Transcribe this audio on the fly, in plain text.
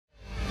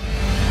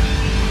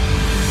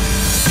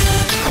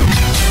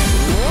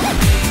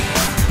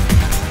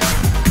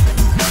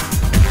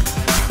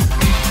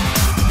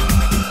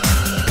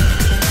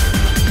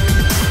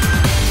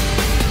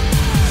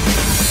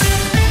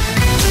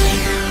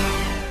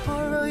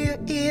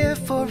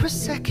for a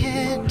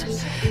second.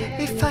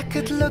 If I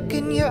could look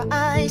in your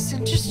eyes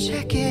and just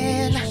check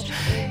in.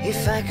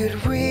 If I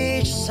could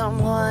reach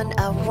someone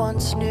I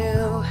once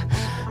knew,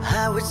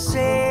 I would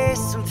say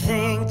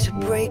something to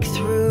break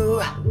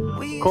through.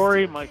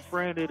 Cory, my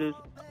friend, it is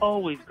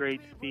always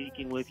great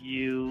speaking with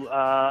you.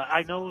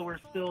 I know we're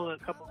still a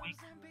couple weeks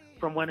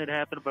from when it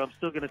happened, but I'm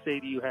still going to say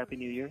to you, Happy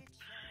New Year.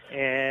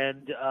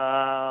 And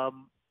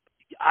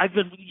I've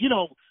been,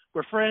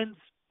 we're friends.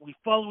 We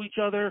follow each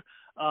other.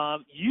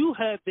 You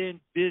have been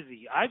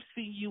busy. I've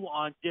seen you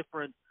on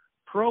different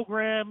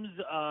programs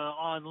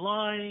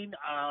online.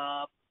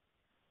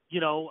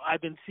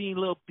 I've been seeing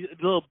little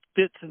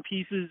bits and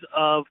pieces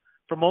of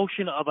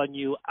promotion of a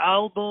new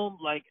album.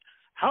 Like,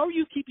 how are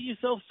you keeping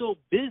yourself so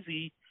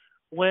busy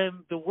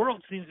when the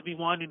world seems to be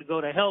wanting to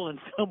go to hell in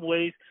some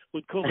ways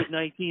with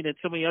COVID-19 and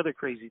so many other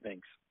crazy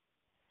things?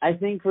 I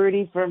think,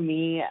 Rudy, for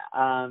me,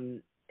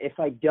 if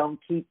I don't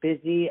keep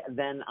busy,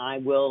 then I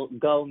will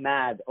go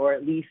mad, or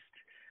at least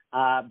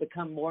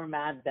become more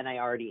mad than I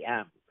already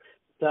am.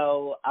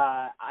 So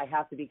I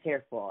have to be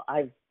careful.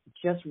 I've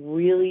just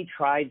really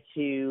tried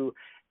to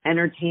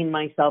entertain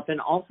myself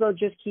and also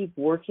just keep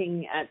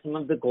working at some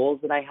of the goals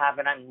that I have.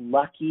 And I'm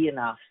lucky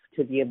enough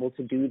to be able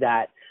to do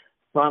that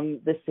from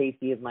the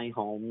safety of my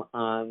home.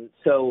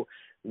 So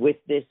with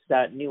this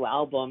new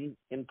album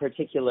in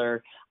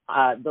particular,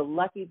 the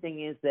lucky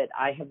thing is that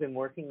I have been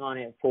working on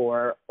it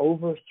for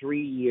over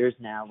 3 years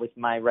now with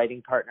my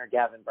writing partner,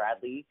 Gavin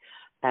Bradley.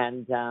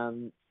 And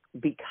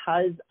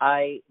because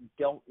I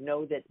don't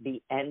know that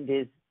the end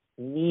is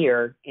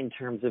near in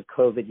terms of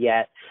COVID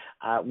yet,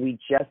 we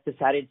just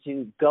decided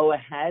to go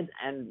ahead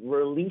and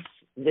release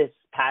this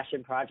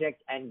passion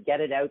project and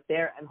get it out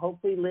there and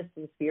hopefully lift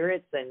some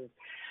spirits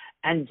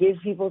and give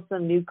people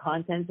some new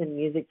content and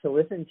music to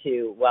listen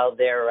to while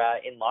they're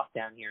in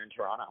lockdown here in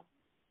Toronto.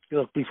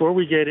 Look, before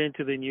we get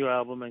into the new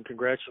album, and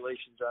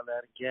congratulations on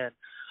that again,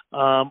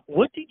 how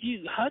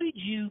did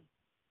you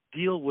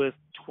deal with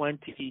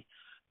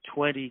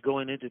 2020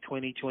 going into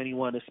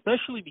 2021,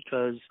 especially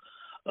because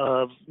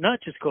of not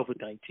just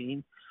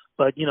COVID-19,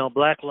 but,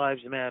 Black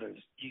Lives Matter?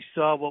 You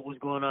saw what was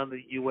going on in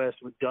the U.S.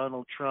 with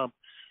Donald Trump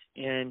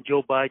and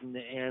Joe Biden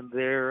and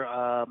their,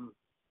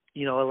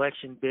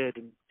 election bid.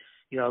 And,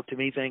 to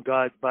me, thank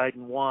God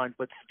Biden won.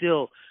 But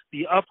still,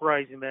 the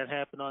uprising that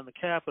happened on the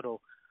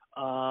Capitol,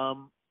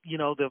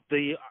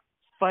 the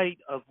fight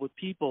with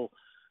people,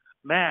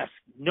 mask,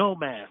 no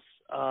mask.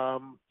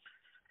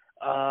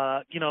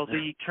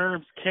 The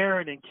terms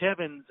Karen and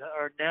Kevin's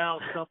are now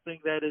something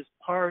that is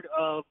part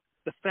of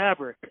the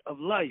fabric of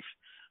life.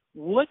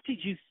 What did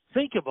you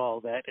think of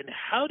all that, and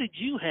how did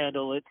you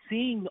handle it,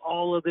 seeing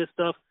all of this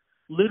stuff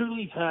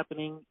literally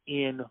happening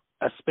in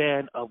a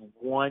span of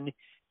 1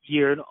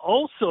 year, and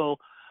also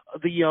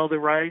the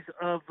rise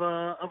of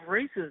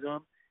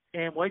racism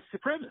and white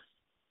supremacy?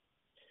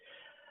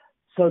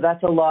 So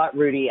that's a lot,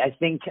 Rudy. I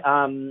think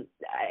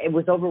it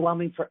was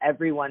overwhelming for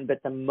everyone,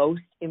 but the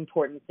most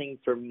important thing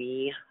for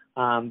me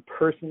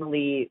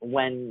personally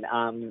when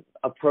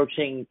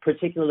approaching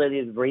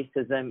particularly the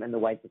racism and the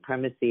white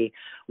supremacy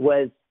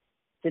was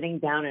sitting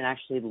down and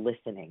actually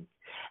listening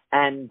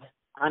and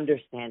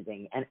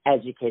understanding and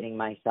educating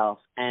myself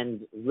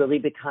and really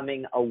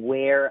becoming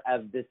aware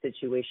of the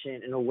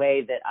situation in a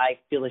way that I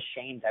feel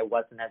ashamed I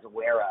wasn't as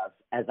aware of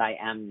as I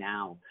am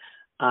now.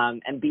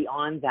 And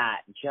beyond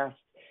that,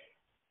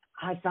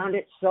 I found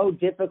it so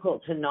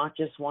difficult to not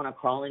just want to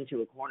crawl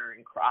into a corner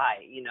and cry,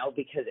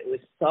 because it was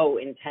so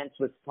intense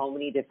with so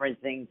many different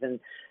things. And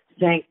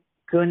thank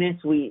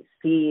goodness we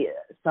see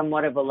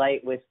somewhat of a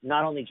light with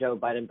not only Joe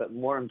Biden, but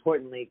more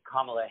importantly,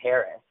 Kamala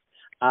Harris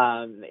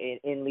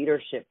in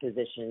leadership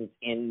positions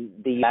in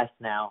the U.S.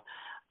 now.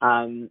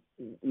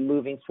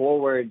 Moving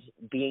forward,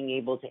 being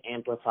able to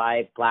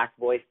amplify Black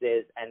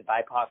voices and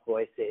BIPOC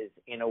voices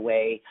in a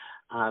way,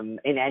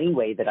 in any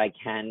way that I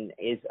can,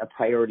 is a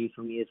priority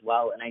for me as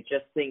well. And I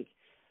just think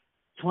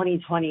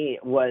 2020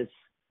 was,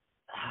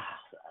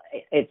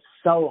 it's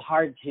so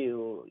hard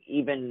to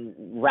even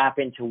wrap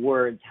into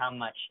words how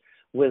much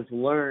was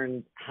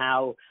learned,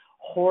 how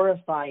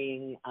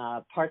horrifying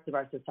parts of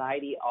our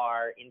society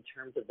are in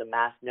terms of the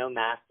mask, no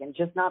mask, and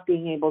just not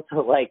being able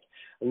to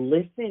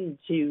listen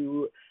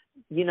to,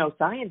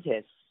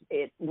 scientists.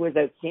 It was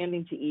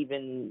outstanding to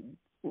even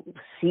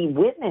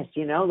witness,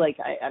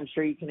 I'm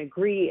sure you can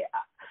agree.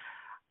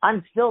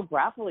 I'm still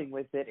grappling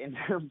with it in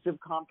terms of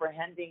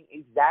comprehending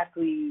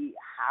exactly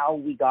how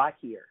we got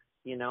here,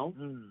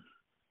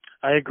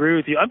 I agree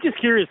with you. I'm just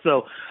curious,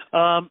 though.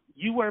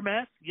 You wear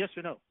masks, yes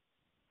or no?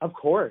 Of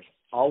course,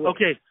 always.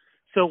 Okay.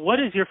 So what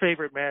is your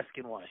favorite mask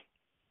and why?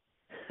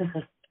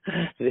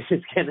 This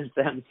is going to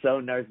sound so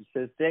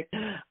narcissistic.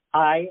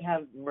 I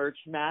have merch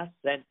masks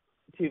sent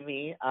to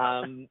me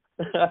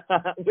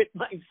with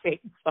my face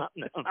on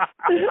them.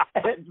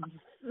 It's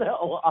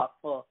so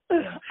awful.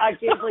 I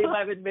can't believe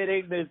I'm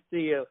admitting this to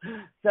you.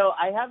 So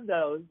I have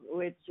those,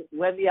 which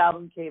when the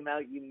album came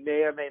out, you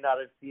may or may not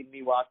have seen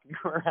me walking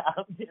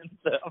around in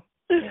them.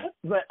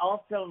 But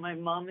also my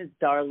mom is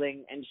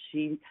darling, and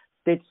she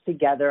stitch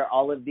together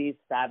all of these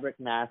fabric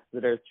masks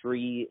that are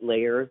 3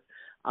 layers.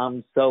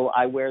 So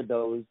I wear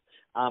those.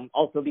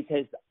 Also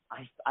because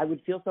I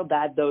would feel so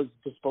bad, those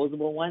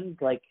disposable ones,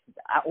 like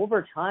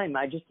over time,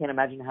 I just can't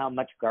imagine how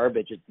much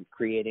garbage it's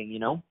creating, you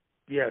know?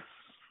 Yes.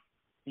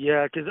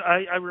 Yeah, because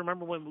I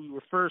remember when we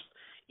were first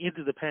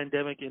into the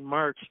pandemic in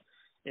March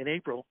and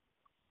April,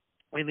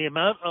 and the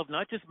amount of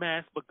not just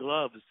masks but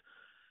gloves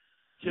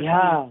just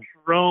being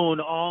thrown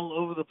all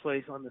over the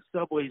place on the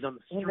subways, on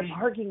the streets. In the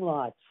parking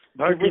lots.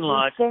 Parking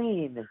lots.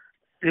 Insane.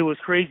 It was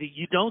crazy.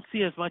 You don't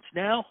see as much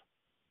now,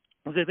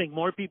 because I think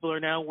more people are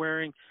now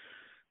wearing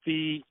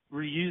the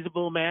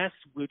reusable masks,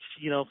 which,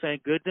 you know,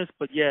 thank goodness.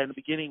 But yeah, in the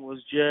beginning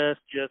was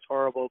just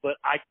horrible. But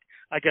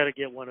I got to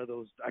get one of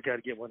those. I got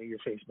to get one of your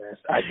face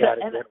masks. I got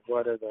to get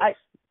one of those.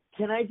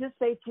 Can I just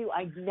say too,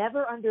 I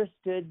never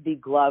understood the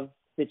glove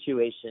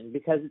situation,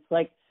 because it's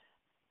like,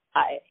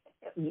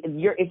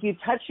 if you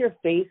touch your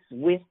face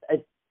with a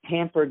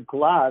tampered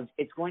glove,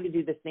 it's going to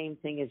do the same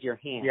thing as your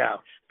hand. Yeah.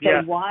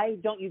 So why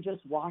don't you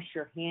just wash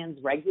your hands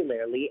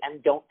regularly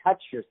and don't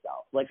touch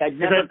yourself? Like, I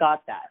never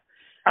got that.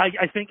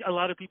 I think a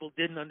lot of people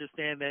didn't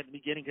understand that in the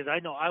beginning, because I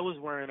know I was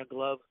wearing a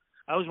glove.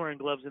 I was wearing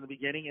gloves in the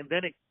beginning, and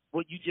then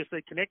what you just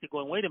said connected,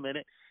 going, wait a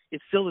minute,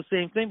 it's still the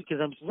same thing, because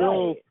I'm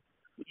still,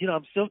 you know,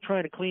 I'm still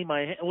trying to clean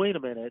my hand. Wait a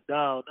minute.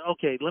 No,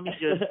 okay, let me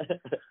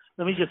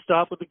just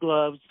stop with the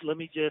gloves.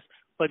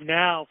 But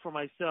now for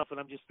myself, and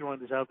I'm just throwing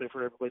this out there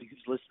for everybody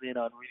who's listening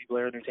on Rudy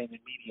Blair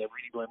Entertainment Media,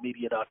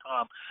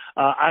 RudyBlairMedia.com,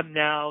 I'm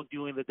now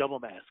doing the double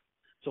mask.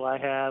 So I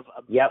have,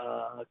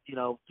 you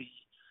know,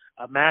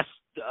 a mask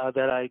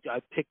that I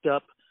picked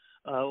up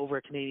over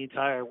at Canadian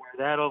Tire, wear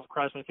that over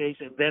across my face,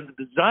 and then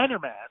the designer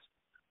mask,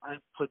 I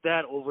put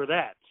that over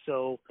that.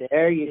 So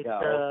there you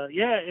go.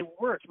 Yeah, it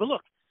works. But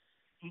look,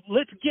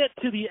 let's get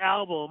to the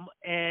album,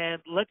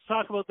 and let's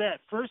talk about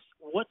that. First,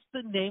 what's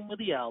the name of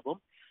the album,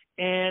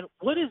 and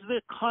what is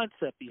the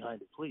concept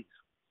behind it, please?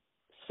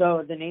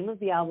 So the name of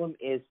the album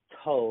is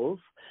TOV,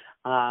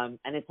 and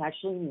it's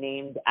actually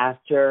named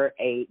after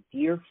a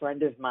dear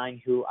friend of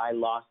mine who I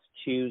lost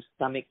to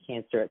stomach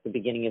cancer at the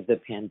beginning of the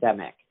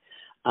pandemic.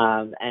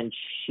 And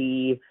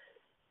she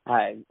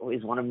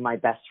is one of my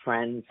best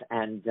friends,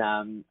 and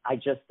I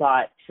just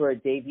thought, for a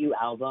debut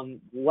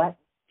album, what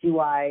do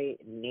I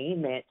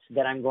name it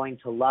that I'm going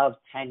to love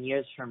 10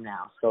 years from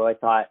now? So I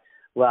thought,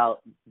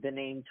 well, the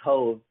name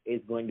TOV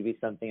is going to be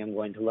something I'm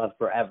going to love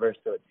forever,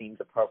 so it seems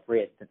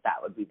appropriate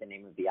that would be the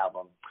name of the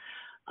album.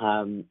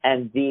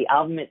 And the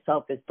album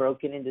itself is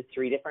broken into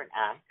 3 different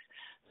acts.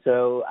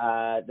 So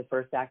the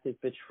first act is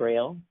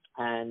Betrayal,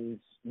 and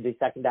the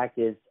second act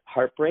is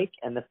Heartbreak,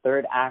 and the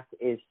third act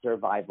is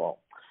Survival.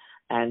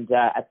 And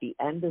at the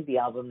end of the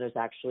album, there's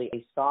actually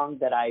a song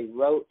that I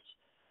wrote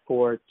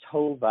for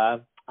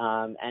Tova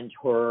and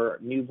her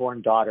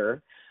newborn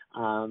daughter,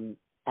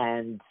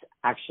 and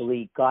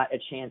actually got a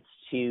chance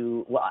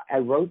to, I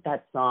wrote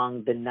that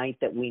song the night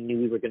that we knew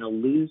we were going to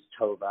lose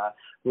Tova,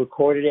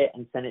 recorded it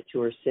and sent it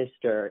to her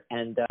sister,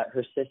 and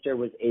her sister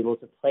was able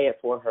to play it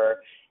for her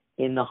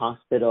in the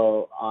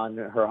hospital, on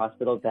her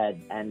hospital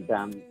bed. And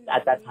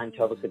at that time,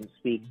 Tova couldn't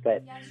speak,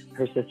 but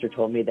her sister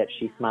told me that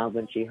she smiled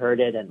when she heard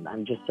it, and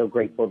I'm just so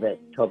grateful that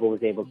Tova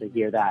was able to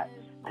hear that.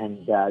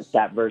 And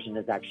that version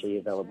is actually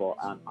available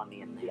on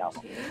the end of the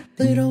album.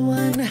 Little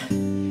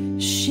one,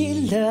 she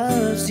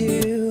loves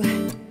you.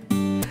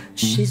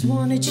 She's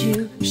wanted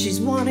you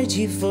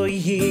for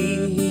years.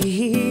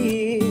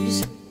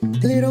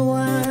 Little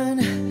one,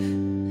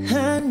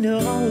 I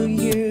know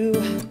you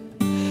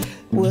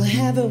will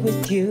have her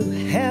with you,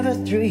 have her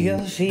through your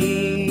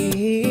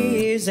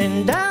fears.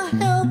 And I'll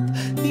help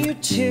you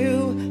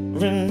to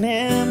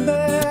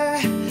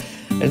remember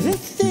the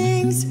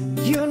things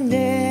you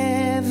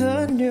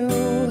never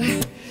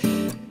knew.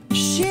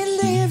 She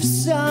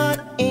lives on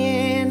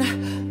in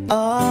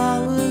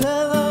all of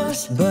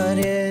us, but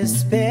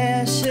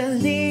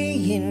especially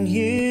in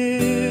you.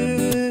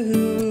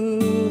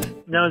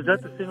 Now, is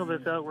that the single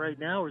that's out right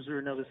now, or is there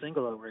another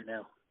single out right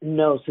now?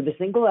 No, so the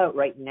single out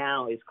right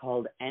now is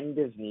called End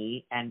of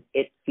Me, and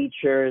it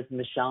features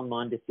Michelle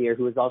Mondesir,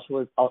 who is also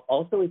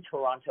a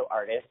Toronto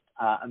artist,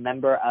 a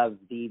member of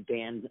the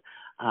band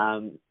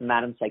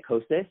Madame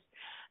Psychosis.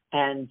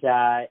 And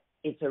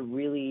it's a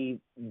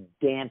really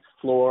dance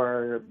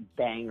floor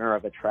banger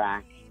of a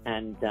track,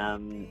 and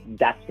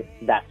that's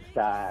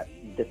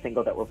the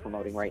single that we're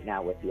promoting right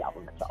now with the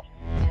album itself.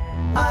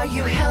 Are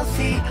you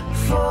healthy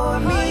for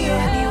me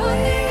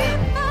anyway?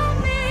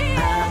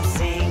 I'm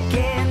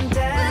sinking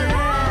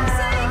down.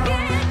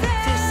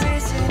 This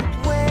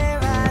isn't where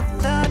I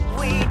thought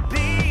we'd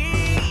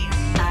be.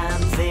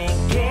 I'm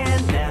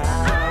thinking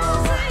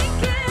now.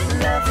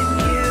 Loving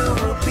you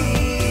will be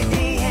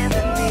the end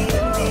of me.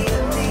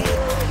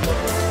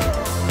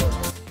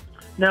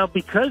 Now,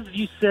 because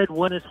you said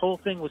when this whole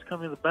thing was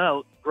coming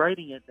about,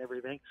 writing it and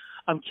everything,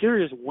 I'm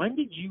curious, when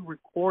did you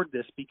record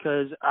this?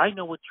 Because I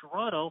know with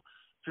Toronto,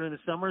 during the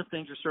summer,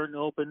 things are starting to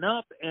open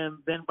up,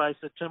 and then by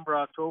September,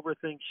 October,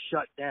 things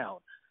shut down.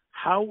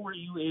 How were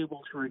you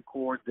able to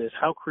record this?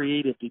 How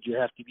creative did you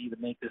have to be to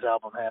make this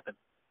album happen?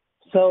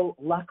 So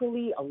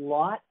luckily, a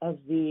lot of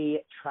the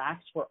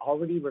tracks were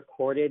already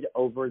recorded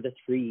over the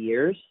 3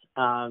 years.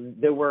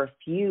 There were a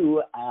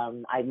few,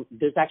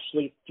 there's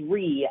actually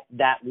 3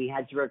 that we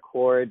had to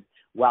record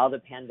while the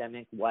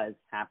pandemic was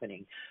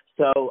happening.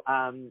 So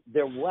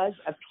there was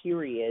a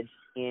period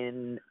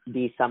in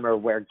the summer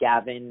where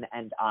Gavin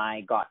and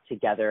I got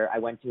together. I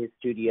went to his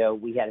studio.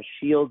 We had a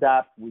shield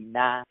up. We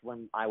masked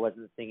when I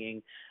wasn't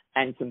singing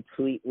and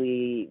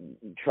completely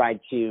tried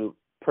to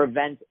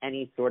prevent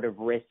any sort of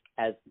risk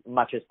as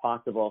much as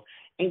possible,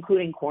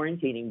 including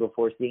quarantining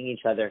before seeing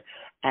each other.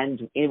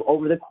 And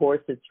over the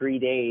course of 3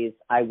 days,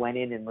 I went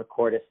in and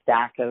recorded a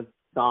stack of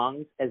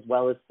songs as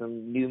well as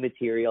some new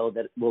material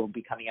that will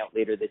be coming out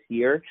later this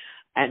year,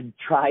 and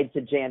tried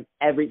to jam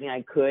everything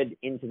I could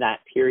into that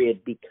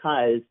period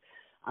because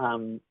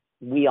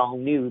we all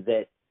knew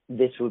that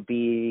there would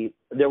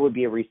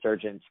be a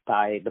resurgence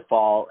by the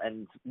fall,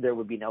 and there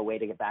would be no way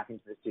to get back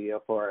into the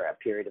studio for a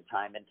period of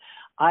time. And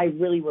I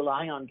really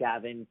rely on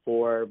Gavin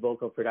for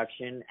vocal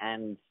production,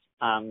 and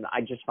I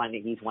just find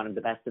that he's one of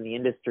the best in the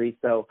industry.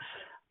 So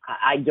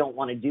I don't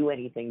want to do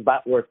anything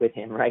but work with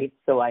him, right?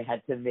 So I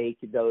had to make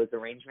those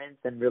arrangements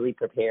and really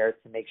prepare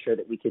to make sure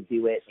that we could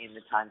do it in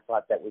the time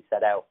slot that we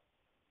set out.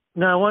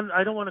 Now,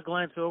 I don't want to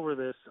glance over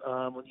this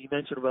when you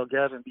mentioned about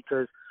Gavin,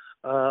 because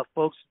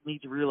folks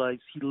need to realize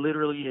he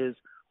literally is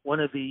one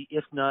of the,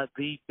 if not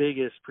the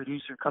biggest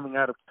producer coming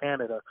out of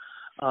Canada.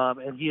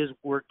 And he has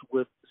worked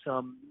with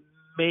some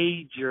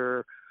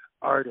major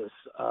artists.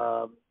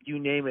 You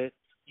name it,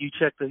 you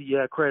check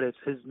the credits,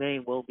 his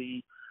name will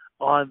be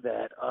on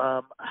that.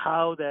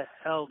 How the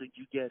hell did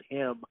you get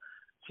him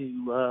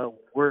to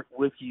work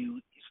with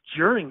you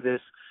during this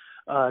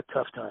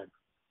tough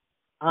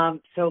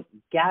time? So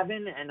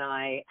Gavin and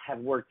I have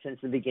worked since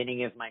the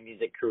beginning of my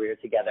music career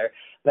together,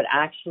 but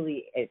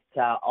actually it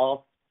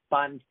all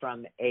spun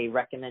from a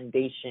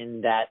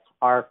recommendation that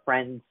our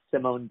friend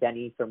Simone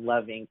Denny from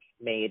Love Inc.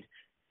 made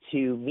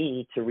to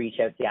me to reach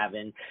out to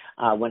Gavin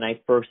when I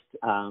first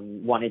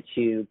wanted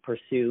to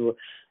pursue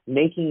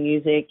making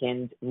music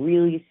and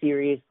really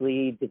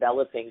seriously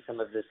developing some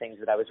of the things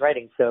that I was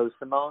writing. So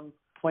Simone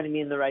pointed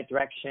me in the right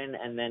direction,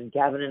 and then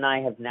Gavin and I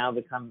have now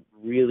become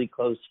really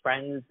close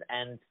friends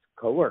and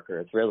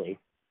co-workers, really.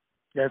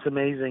 That's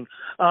amazing.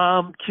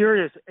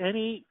 Curious,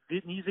 any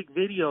music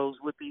videos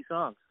with these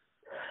songs?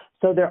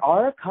 So there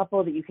are a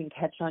couple that you can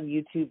catch on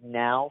YouTube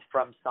now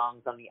from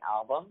songs on the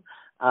album.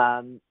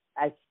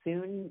 As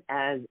soon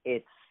as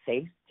it's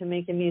safe to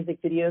make a music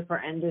video for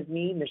End of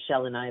Me,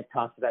 Michelle and I have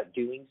talked about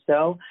doing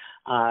so.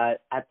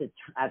 At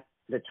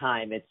the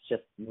time, it's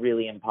just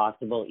really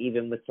impossible,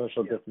 even with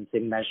social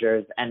distancing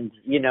measures. And,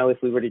 if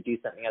we were to do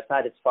something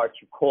outside, it's far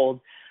too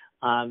cold.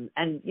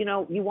 And,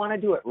 you want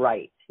to do it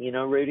right,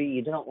 Rudy.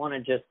 You don't want to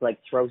just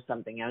throw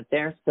something out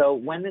there. So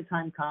when the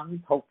time comes,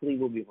 hopefully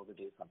we'll be able to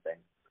do something.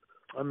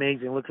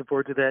 Amazing. Looking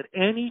forward to that.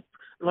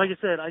 Like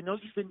I said, I know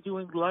you've been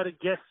doing a lot of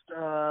guest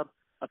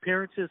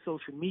appearances,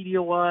 social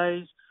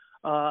media-wise.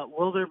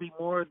 Will there be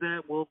more of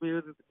that?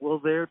 Will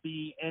there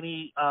be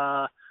any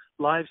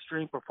live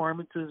stream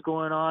performances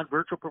going on,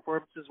 virtual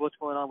performances? What's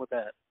going on with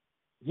that?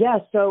 Yeah,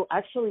 so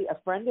actually a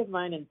friend of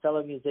mine and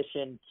fellow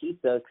musician,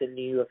 Keithos, in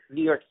New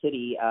York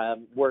City,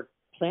 we're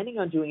planning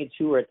on doing a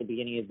tour at the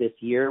beginning of this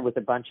year with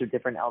a bunch of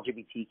different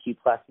LGBTQ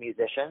plus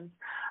musicians.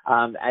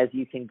 As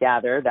you can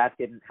gather, that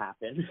didn't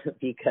happen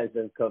because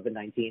of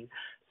COVID-19.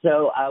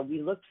 So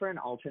we looked for an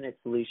alternate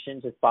solution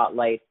to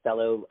spotlight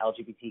fellow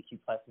LGBTQ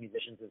plus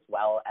musicians as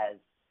well as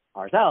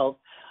ourselves,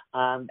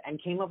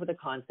 and came up with a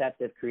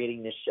concept of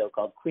creating this show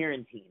called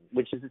Quarantine,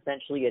 which is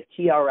essentially a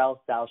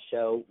TRL-style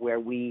show where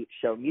we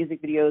show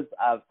music videos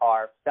of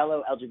our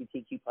fellow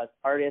LGBTQ plus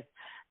artists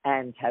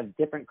and have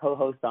different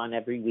co-hosts on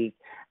every week.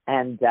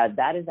 And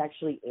that is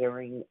actually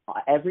airing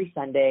every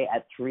Sunday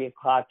at 3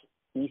 o'clock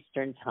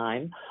Eastern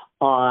time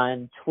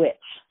on Twitch.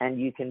 And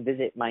you can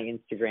visit my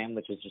Instagram,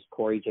 which is just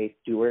Cory J.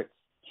 Stewart,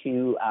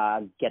 to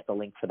get the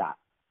link for that.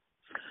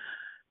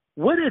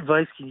 What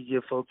advice can you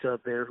give folks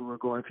out there who are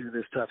going through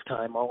this tough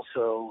time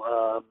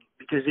also?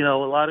 Because, a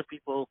lot of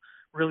people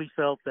really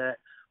felt that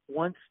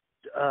once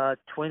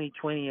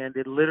 2020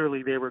 ended,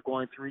 literally they were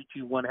going 3,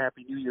 2, 1,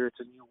 Happy New Year, it's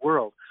a new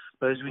world.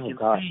 But as we can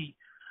see,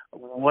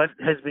 what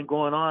has been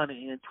going on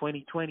in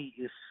 2020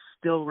 is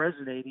still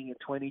resonating in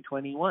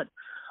 2021.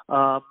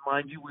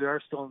 Mind you, we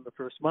are still in the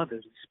first month as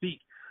we speak.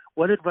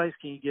 What advice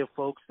can you give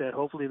folks that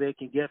hopefully they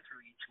can get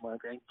through each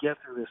month and get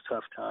through this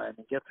tough time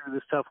and get through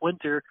this tough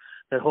winter,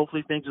 that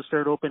hopefully things will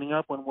start opening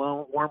up when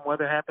warm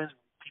weather happens,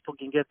 people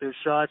can get their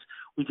shots,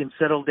 we can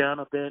settle down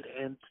a bit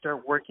and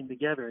start working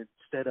together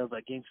instead of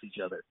against each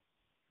other?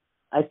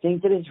 I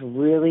think that it's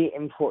really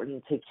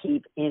important to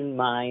keep in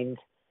mind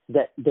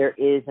that there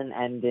is an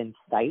end in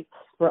sight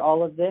for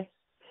all of this.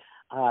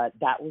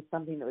 That was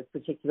something that was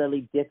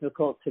particularly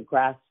difficult to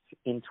grasp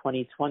in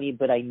 2020,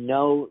 but I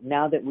know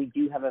now that we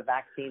do have a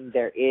vaccine,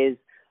 there is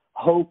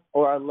hope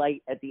or a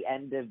light at the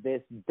end of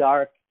this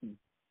dark,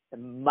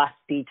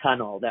 musty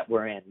tunnel that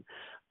we're in.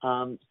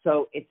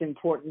 So it's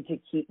important to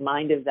keep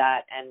mind of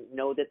that and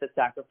know that the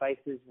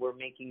sacrifices we're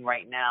making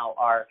right now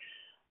are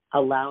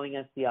allowing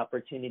us the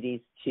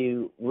opportunities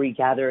to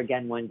regather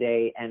again one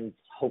day, and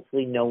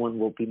hopefully no one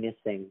will be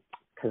missing,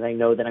 because I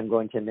know that I'm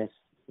going to miss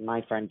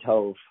my friend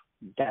TOV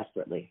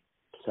desperately.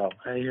 So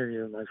I hear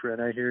you, my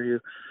friend. I hear you.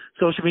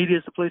 Social media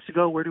is the place to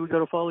go. Where do we go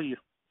to follow you?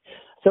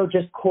 So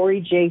just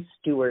Cory J.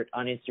 Stewart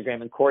on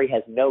Instagram, and Cory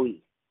has no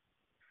E.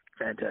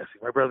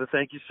 Fantastic. My brother,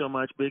 thank you so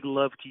much. Big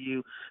love to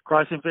you.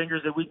 Crossing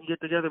fingers that we can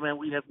get together, man.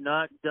 We have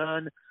not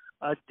done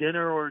a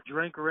dinner or a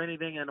drink or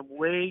anything in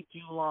way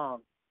too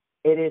long.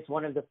 It is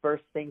one of the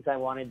first things I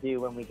want to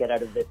do when we get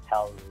out of this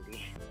hell,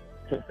 Rudy.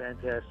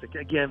 Fantastic.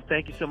 Again,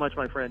 thank you so much,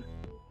 my friend.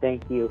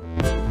 Thank you.